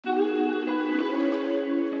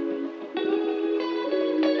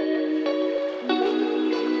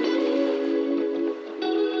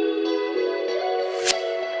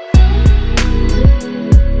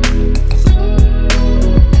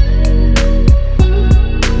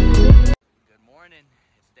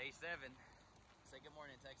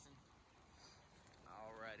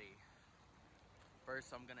first,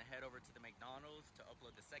 so I'm gonna head over to the McDonald's to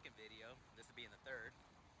upload the second video. This will be in the third.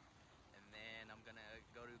 And then I'm gonna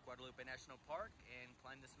go to Guadalupe National Park and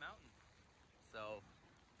climb this mountain. So,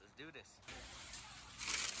 let's do this.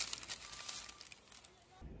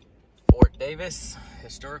 Fort Davis,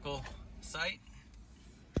 historical site.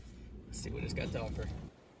 Let's see what it's got to offer.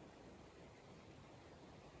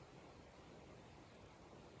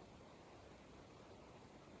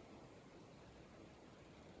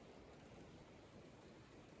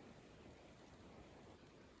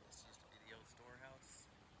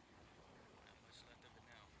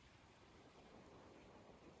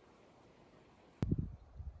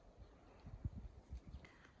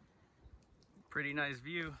 Pretty nice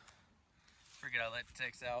view. Figured I'd let the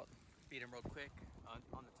techs out, feed them real quick.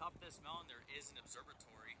 On the top of this mountain, there is an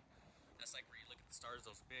observatory. That's like where you look at the stars,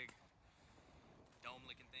 those big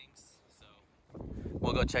dome-looking things. So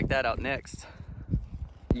we'll go check that out next.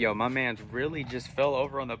 Yo, my man's really just fell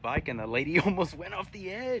over on the bike, and the lady almost went off the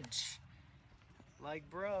edge. Like,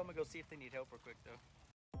 bro, I'm gonna go see if they need help real quick though.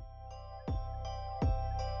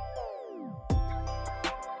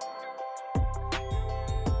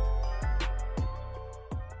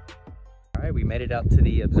 Alright, we made it out to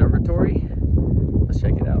the observatory. Let's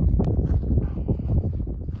check it out.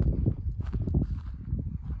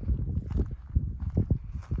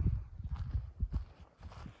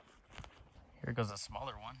 Here goes a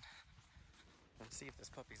smaller one. Let's see if this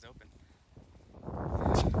puppy's open.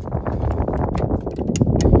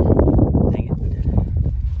 Dang it.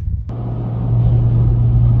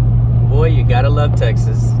 Boy, you gotta love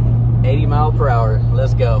Texas. 80 mile per hour.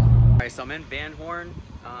 Let's go. Alright, so I'm in Van Horn.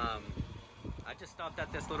 I just stopped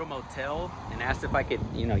at this little motel and asked if I could,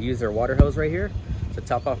 use their water hose right here to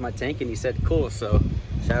top off my tank, and he said cool. So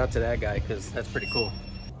shout out to that guy, because that's pretty cool.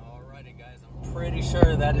 Alrighty guys, I'm pretty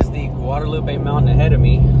sure that is the Guadalupe mountain ahead of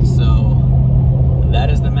me. So that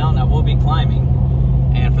is the mountain I will be climbing.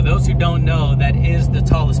 And for those who don't know, that is the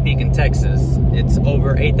tallest peak in Texas. It's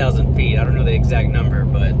over 8,000 feet. I don't know the exact number,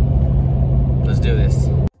 but let's do this.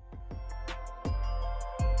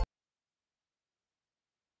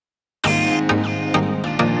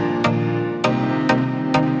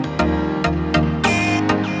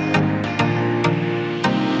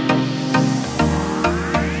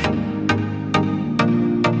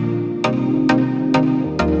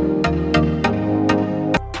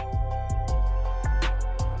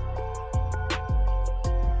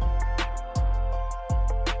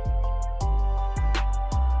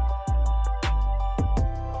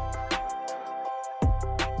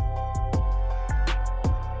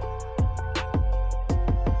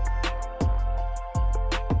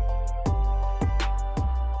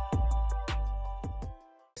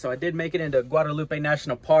 So I did make it into Guadalupe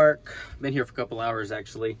National Park. Been here for a couple hours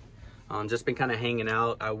actually. Just been kind of hanging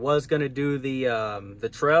out. I was gonna do the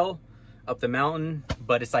trail up the mountain,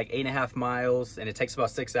 but it's like 8.5 miles and it takes about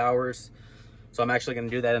 6 hours. So I'm actually gonna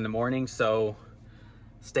do that in the morning. So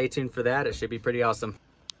stay tuned for that. It should be pretty awesome.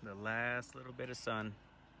 The last little bit of sun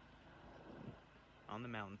on the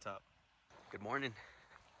mountaintop. Good morning.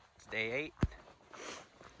 It's day 8.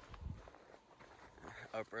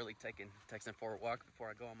 Up early texting for a walk before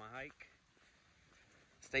I go on my hike.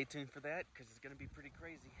 Stay tuned for that, because it's going to be pretty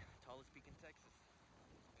crazy. Tallest peak in Texas.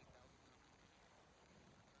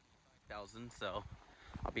 8,000, so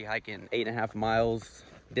I'll be hiking 8.5 miles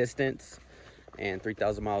distance and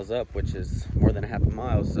 3,000 miles up, which is more than a half a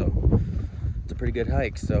mile, so it's a pretty good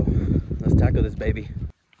hike. So let's tackle this baby.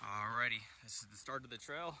 Alrighty, this is the start of the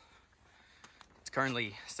trail. It's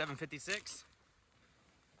currently 7:56.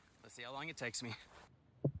 Let's see how long it takes me.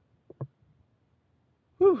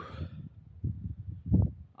 Whew.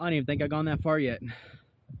 I don't even think I've gone that far yet.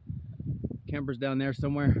 Camper's down there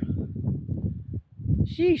somewhere.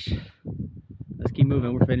 Sheesh. Let's keep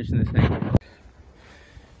moving. We're finishing this thing.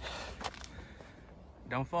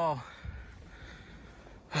 Don't fall.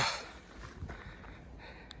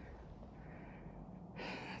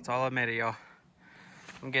 That's all I made of, y'all.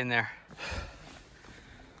 I'm getting there.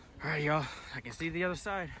 All right, y'all. I can see the other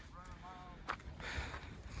side.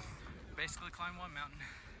 Basically climb one mountain.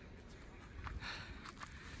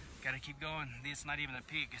 Gotta keep going. It's not even a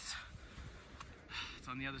peak. It's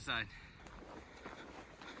on the other side.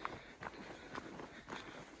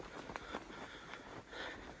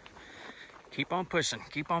 Keep on pushing.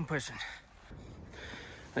 Keep on pushing.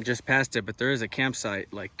 I just passed it, but there is a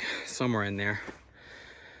campsite like somewhere in there,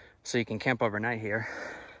 so you can camp overnight here.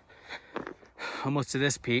 Almost to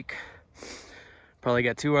this peak. Probably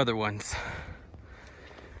got 2 other ones.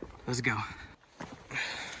 Let's go.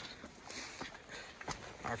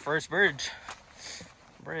 Our first bridge.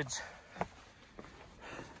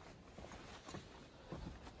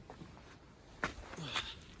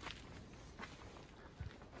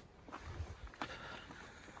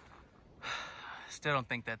 Still don't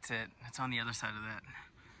think that's it. It's on the other side of that.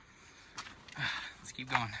 Let's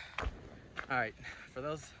keep going. All right, for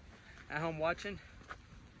those at home watching,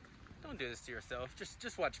 don't do this to yourself.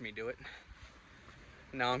 Just watch me do it.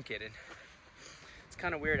 No, I'm kidding. It's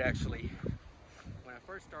kind of weird actually. When I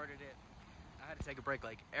first started it, I had to take a break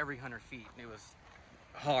like every 100 feet. And it was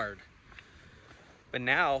hard. But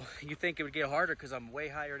now you think it would get harder because I'm way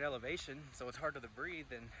higher in elevation, so it's harder to breathe.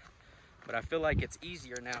 But I feel like it's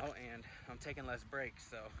easier now, and I'm taking less breaks,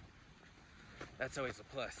 so that's always a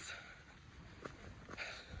plus.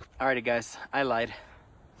 Alrighty guys, I lied.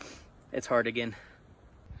 It's hard again.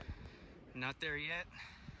 Not there yet,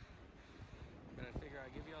 but I figure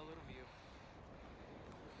I'll give you all a little view.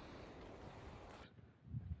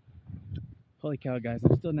 Holy cow guys,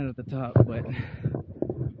 I'm still not at the top, but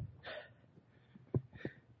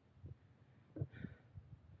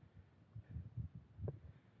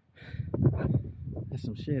that's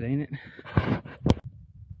some shit, ain't it?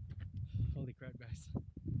 Holy crap guys,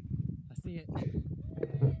 I see it. Yeah,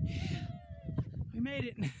 we made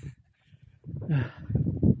it.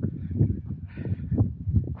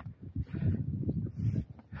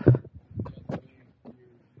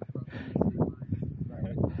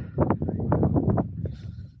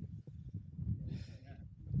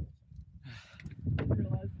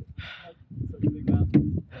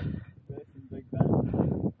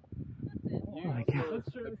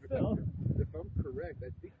 If I'm correct, I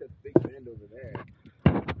think that's Big Bend over there.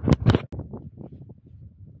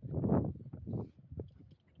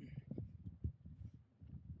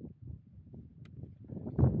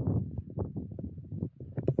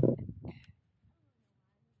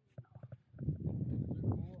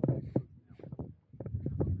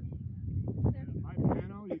 My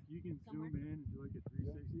panel, you can zoom in and do like a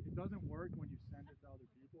 360. It doesn't work when you send it to other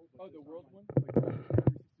people. Oh, the world one?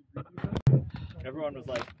 Everyone was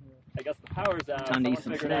like, I guess the power's out. Someone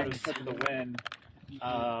figured out it was because of the wind.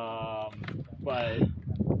 But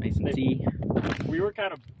we were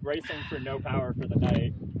kind of racing for no power for the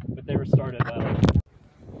night, but they were started up.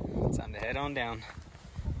 It's time to head on down.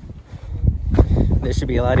 This should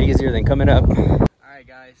be a lot easier than coming up. Alright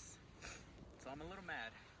guys, so I'm a little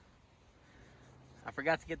mad. I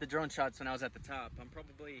forgot to get the drone shots when I was at the top. I'm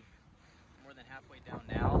probably more than halfway down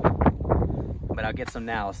now, but I'll get some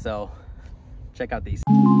now, so check out these.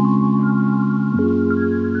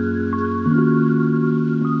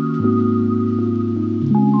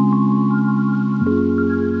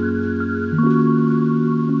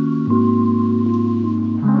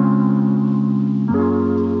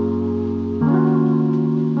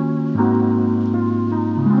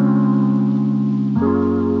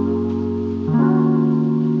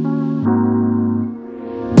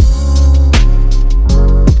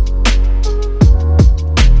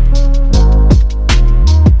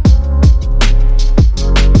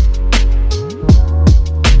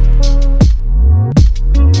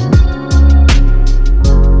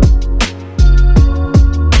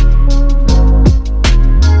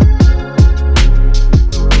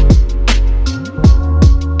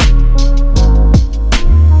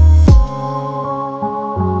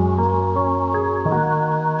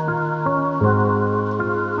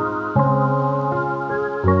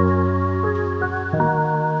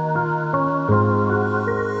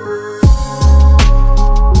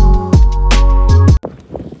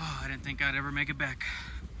 I'd ever make it back.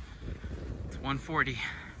 It's 140.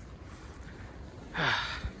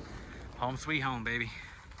 Home sweet home, baby.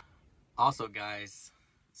 Also guys,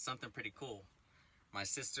 something pretty cool. My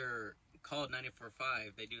sister called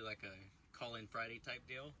 94.5. They do like a call-in Friday type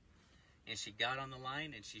deal. And she got on the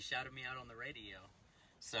line and she shouted me out on the radio.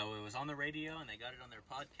 So it was on the radio and they got it on their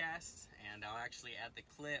podcast. And I'll actually add the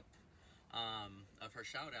clip of her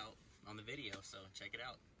shout out on the video. So check it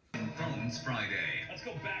out. Phones Friday. Let's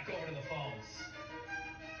go back over to the phones.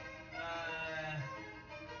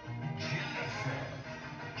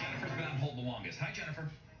 Jennifer's been on hold the longest. Hi,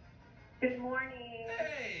 Jennifer. Good morning.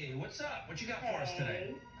 Hey, what's up? What you got for us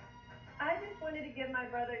today? I just wanted to give my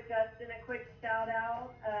brother Justin a quick shout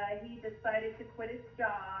out. He decided to quit his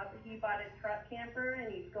job. He bought a truck camper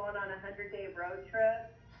and he's going on a 100-day road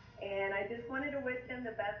trip. And I just wanted to wish him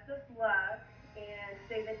the best of luck and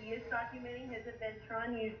say that he is documenting his adventure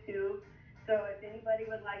on YouTube. So if anybody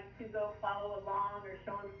would like to go follow along or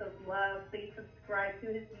show him some love, please subscribe to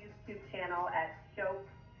his YouTube channel at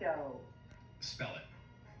ShopeShow. Spell it.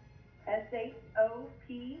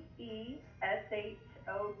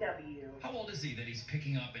 ShopeShow. How old is he that he's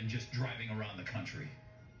picking up and just driving around the country?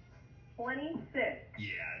 26. Yeah,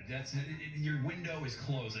 that's your window is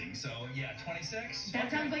closing. So yeah, 26.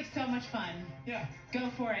 That sounds like so much fun. Yeah. Go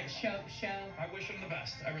for it, ShopeShow. I wish him the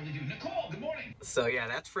best. I really do. Nicole, good morning. So yeah,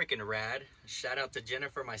 that's freaking rad. Shout out to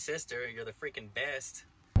Jennifer, my sister. You're the freaking best.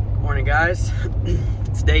 Good morning, guys.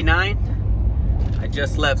 It's day 9. I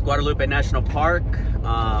just left Guadalupe National Park.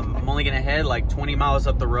 I'm only gonna head like 20 miles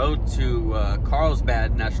up the road to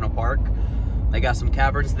Carlsbad National Park. They got some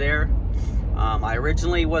caverns there. I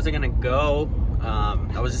originally wasn't gonna go.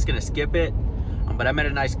 I was just gonna skip it. But I met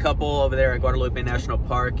a nice couple over there at Guadalupe National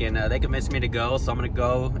Park, and they convinced me to go. So I'm gonna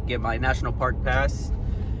go get my National Park pass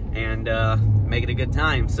and make it a good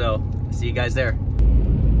time. So see you guys there.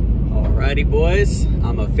 Alrighty, boys.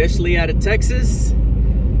 I'm officially out of Texas,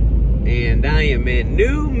 and I am in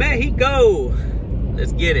New Mexico.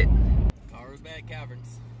 Let's get it. Carlsbad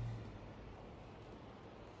Caverns.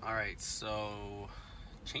 Alright, so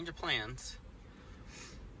change of plans.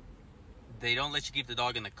 They don't let you keep the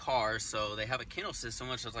dog in the car, so they have a kennel system,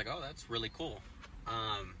 which I was like, oh, that's really cool.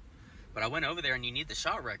 But I went over there and you need the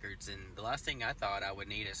shot records, and the last thing I thought I would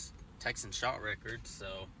need is Texan shot records,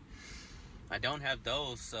 so I don't have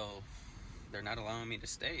those, so they're not allowing me to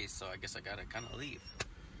stay, so I guess I gotta kind of leave.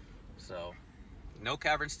 So no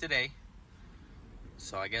caverns today,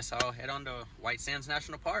 so I guess I'll head on to White Sands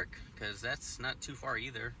National Park, because that's not too far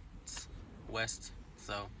either. It's west,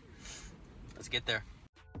 so let's get there.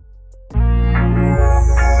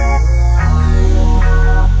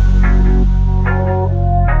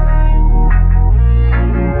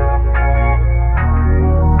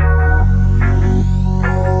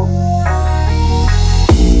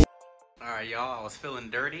 Alright, y'all, I was feeling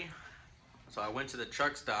dirty, so I went to the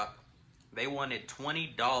truck stop. They wanted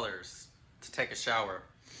 $20 to take a shower.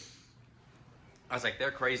 I was like,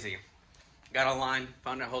 they're crazy. Got online,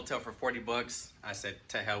 found a hotel for 40 bucks. I said,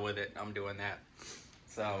 to hell with it, I'm doing that.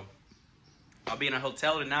 So I'll be in a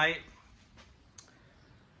hotel tonight,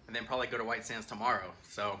 and then probably go to White Sands tomorrow.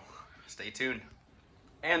 So stay tuned.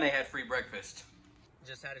 And they had free breakfast.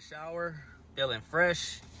 Just had a shower, feeling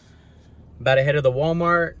fresh. About to head to the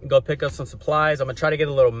Walmart, go pick up some supplies. I'm gonna try to get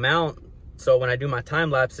a little mount, so when I do my time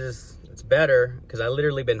lapses, it's better, because I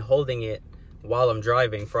literally been holding it while I'm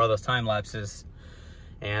driving for all those time lapses.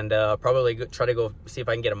 And probably try to go see if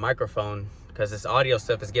I can get a microphone, because this audio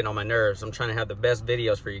stuff is getting on my nerves. I'm trying to have the best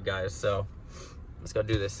videos for you guys, so let's go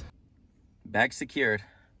do this. Bag secured.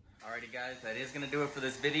 Alrighty, guys, that is gonna do it for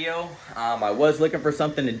this video. I was looking for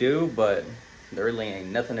something to do, but there really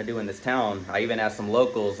ain't nothing to do in this town. I even asked some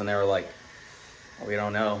locals, and they were like, we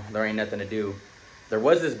don't know, there ain't nothing to do. There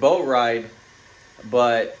was this boat ride,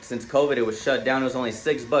 but since COVID, it was shut down. It was only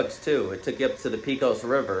 $6 too. It took you up to the Pecos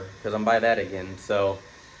River, because I'm by that again. So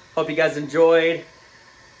hope you guys enjoyed.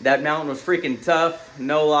 That mountain was freaking tough,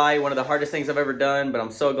 no lie. One of the hardest things I've ever done, but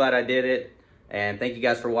I'm so glad I did it. And thank you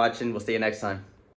guys for watching. We'll see you next time.